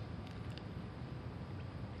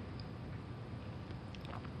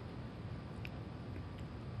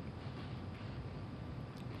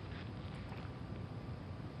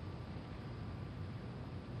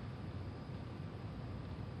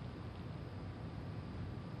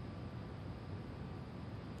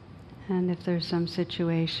 And if there's some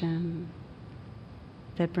situation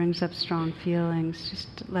that brings up strong feelings,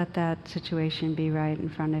 just let that situation be right in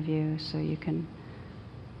front of you so you can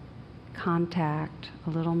contact a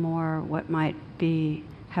little more what might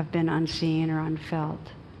have been unseen or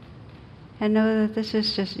unfelt. And know that this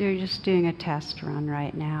is you're just doing a test run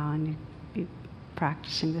right now, and you'll be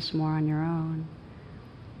practicing this more on your own.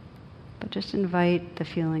 But just invite the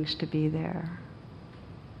feelings to be there.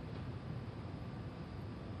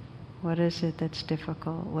 What is it that's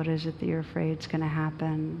difficult? What is it that you're afraid is going to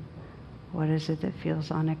happen? What is it that feels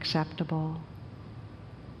unacceptable?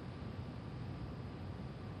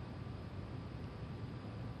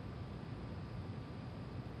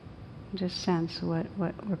 Just sense what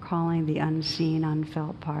we're calling the unseen,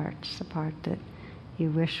 unfelt parts, the part that you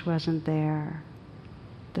wish wasn't there,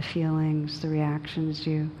 the feelings, the reactions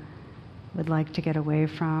you would like to get away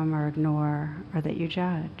from or ignore, or that you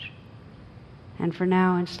judge. And for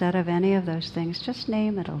now, instead of any of those things, just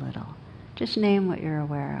name it a little. Just name what you're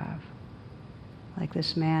aware of. Like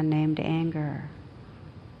this man named anger.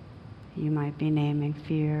 You might be naming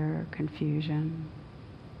fear, confusion,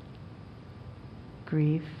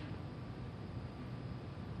 grief,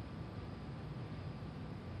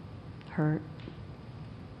 hurt.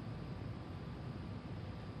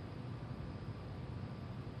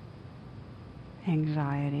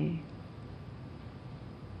 Anxiety.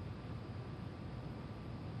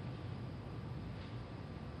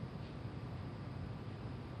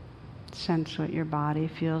 Sense what your body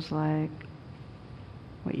feels like,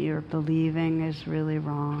 what you're believing is really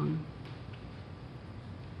wrong.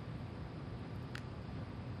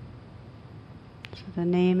 So the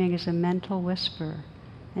naming is a mental whisper.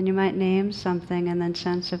 And you might name something and then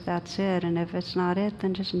sense if that's it, and if it's not it,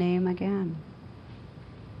 then just name again.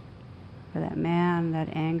 For that man,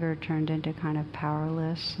 that anger turned into kind of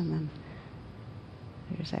powerless, and then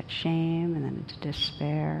there's that shame, and then into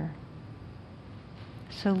despair.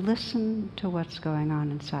 So listen to what's going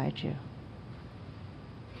on inside you.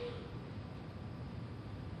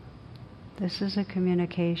 This is a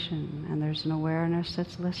communication, and there's an awareness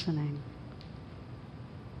that's listening.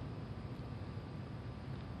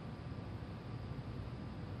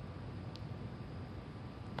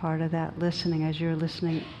 part of that listening as you're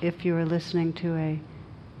listening, if you were listening to a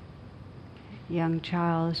young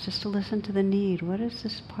child, is just to listen to the need. What does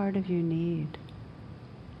this part of you need?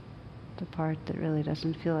 The part that really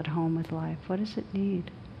doesn't feel at home with life. What does it need?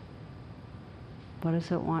 What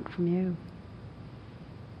does it want from you?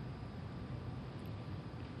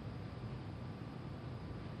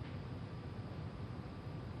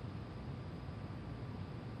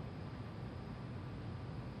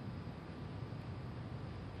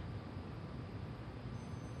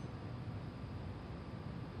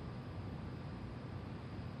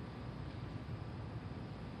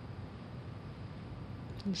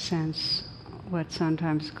 Sense what's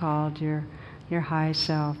sometimes called your high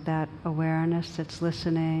self, that awareness that's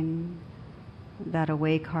listening, that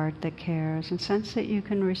awake heart that cares, and sense that you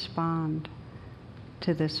can respond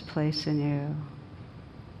to this place in you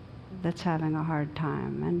that's having a hard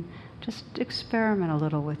time. And just experiment a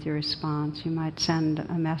little with your response. You might send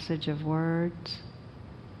a message of words,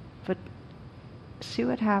 but see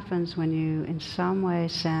what happens when you in some way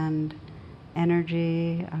send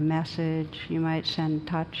energy, a message. You might send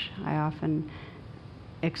touch. I often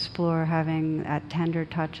explore having that tender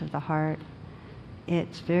touch of the heart.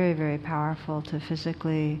 It's very, very powerful to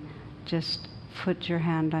physically just put your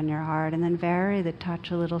hand on your heart and then vary the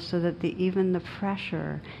touch a little so that even the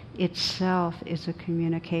pressure itself is a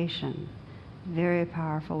communication. Very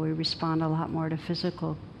powerful. We respond a lot more to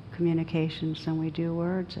physical communications than we do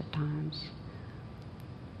words at times.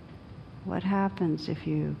 What happens if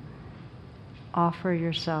you offer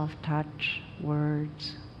yourself touch,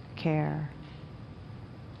 words, care?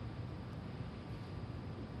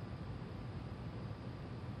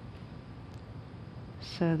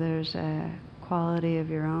 So there's a quality of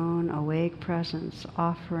your own awake presence,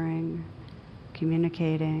 offering,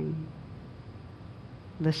 communicating,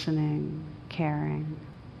 listening, caring.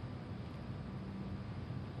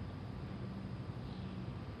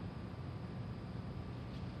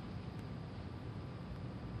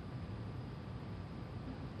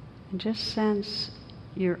 And just sense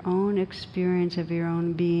your own experience of your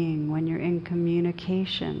own being when you're in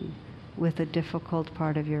communication with a difficult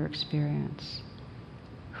part of your experience.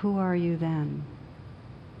 Who are you then?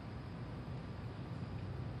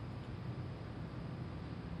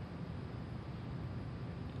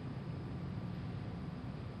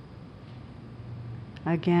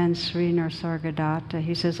 Again, Sri Nisargadatta,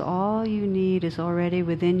 he says, all you need is already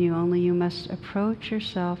within you, only you must approach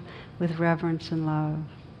yourself with reverence and love.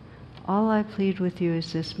 All I plead with you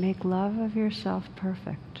is this: make love of yourself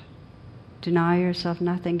perfect. Deny yourself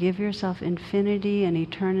nothing. Give yourself infinity and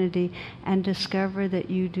eternity and discover that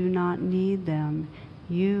you do not need them.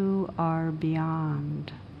 You are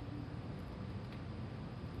beyond.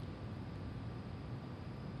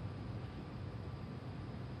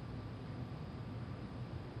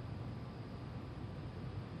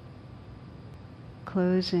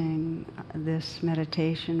 Closing this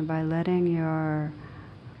meditation by letting your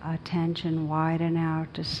attention widen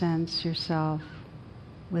out to sense yourself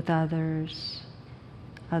with others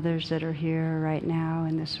that are here right now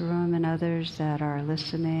in this room, and others that are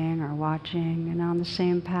listening or watching, and on the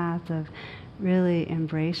same path of really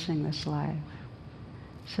embracing this life,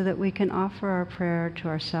 so that we can offer our prayer to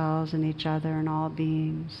ourselves and each other and all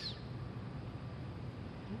beings.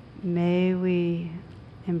 May we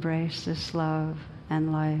embrace this love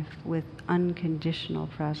and life with unconditional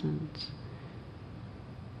presence.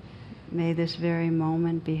 May this very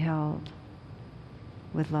moment be held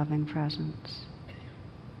with loving presence.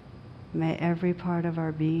 May every part of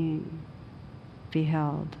our being be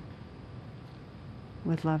held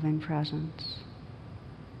with loving presence.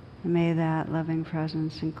 And may that loving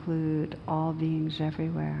presence include all beings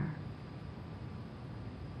everywhere.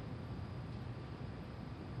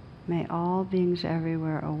 May all beings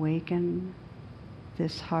everywhere awaken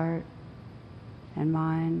this heart and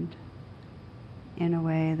mind in a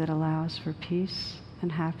way that allows for peace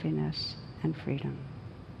and happiness and freedom.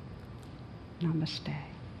 Namaste.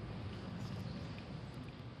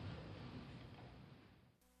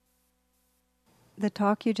 The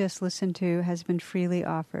talk you just listened to has been freely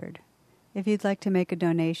offered. If you'd like to make a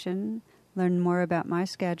donation, learn more about my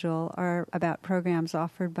schedule, or about programs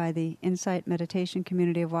offered by the Insight Meditation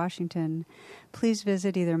Community of Washington, please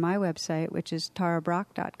visit either my website, which is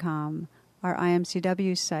tarabrach.com, or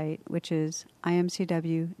IMCW's site, which is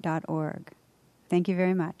imcw.org. Thank you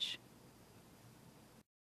very much.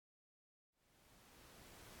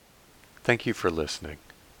 Thank you for listening.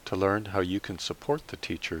 To learn how you can support the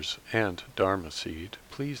teachers and Dharma Seed,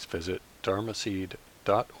 please visit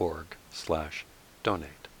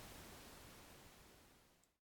dharmaseed.org/donate.